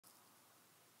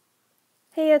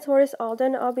Hey, it's Lourdes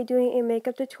Alden. I'll be doing a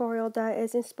makeup tutorial that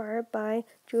is inspired by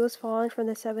Jules Vaughn from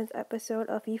the 7th episode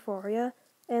of Euphoria,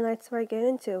 and let's get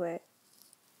into it.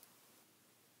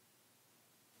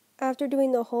 After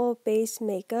doing the whole base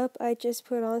makeup, I just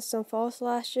put on some false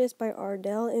lashes by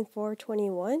Ardell in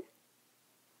 421.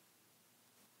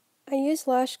 I used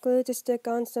lash glue to stick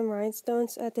on some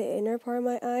rhinestones at the inner part of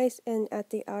my eyes and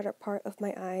at the outer part of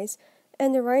my eyes,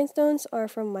 and the rhinestones are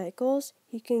from Michaels.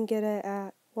 You can get it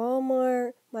at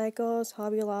Walmart, Michaels,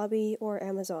 Hobby Lobby, or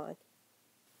Amazon.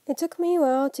 It took me a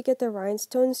while to get the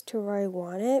rhinestones to where I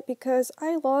want it because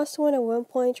I lost one at one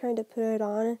point trying to put it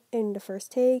on in the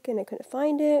first take and I couldn't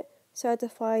find it, so I had to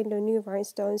find the new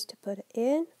rhinestones to put it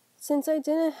in. Since I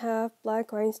didn't have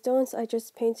black rhinestones, I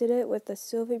just painted it with the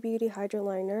Silver Beauty Hydro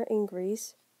Liner in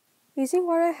grease. Using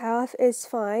what I have is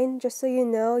fine. Just so you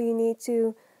know, you need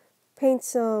to paint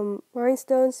some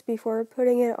rhinestones before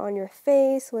putting it on your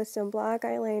face with some black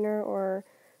eyeliner or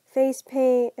face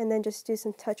paint, and then just do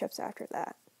some touch-ups after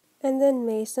that. And then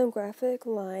make some graphic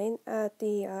line at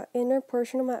the inner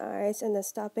portion of my eyes and then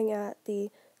stopping at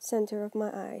the center of my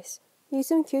eyes. Use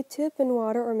some Q-tip and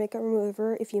water or makeup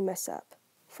remover if you mess up.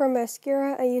 For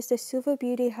mascara, I used the Silver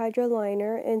Beauty Hydro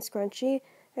Liner in Scrunchie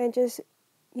and just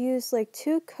used like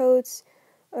 2 coats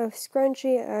of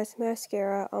scrunchie as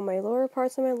mascara on my lower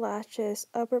parts of my lashes,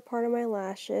 upper part of my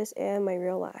lashes, and my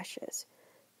real lashes.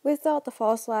 Without the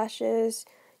false lashes,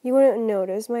 you wouldn't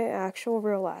notice my actual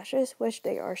real lashes, which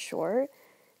they are short,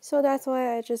 so that's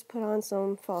why I just put on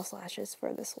some false lashes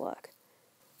for this look.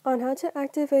 On how to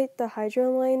activate the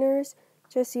hydro liners,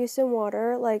 just use some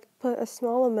water, like put a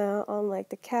small amount on like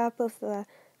the cap of the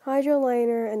hydro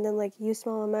liner and then like use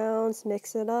small amounts,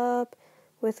 mix it up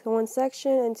with one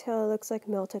section until it looks like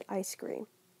melted ice cream.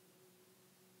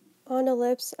 On the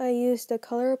lips, I used the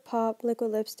ColourPop liquid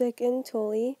lipstick in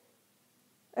Tully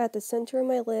at the center of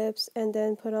my lips and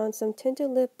then put on some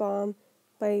tinted lip balm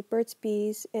by Burt's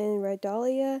Bees in Red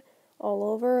Dahlia all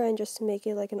over and just make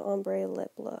it like an ombre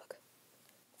lip look.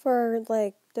 For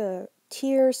like the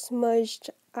tear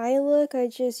smudged eye look, I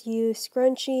just use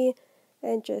scrunchie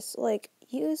and just like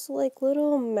use like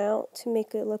little amount to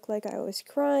make it look like I was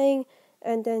crying,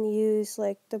 and then use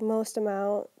like the most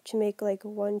amount to make like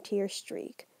one tear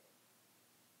streak.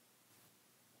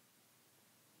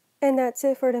 And that's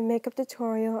it for the makeup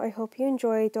tutorial. I hope you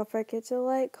enjoyed. Don't forget to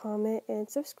like, comment, and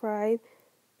subscribe.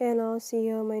 And I'll see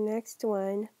you on my next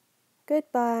one.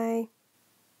 Goodbye.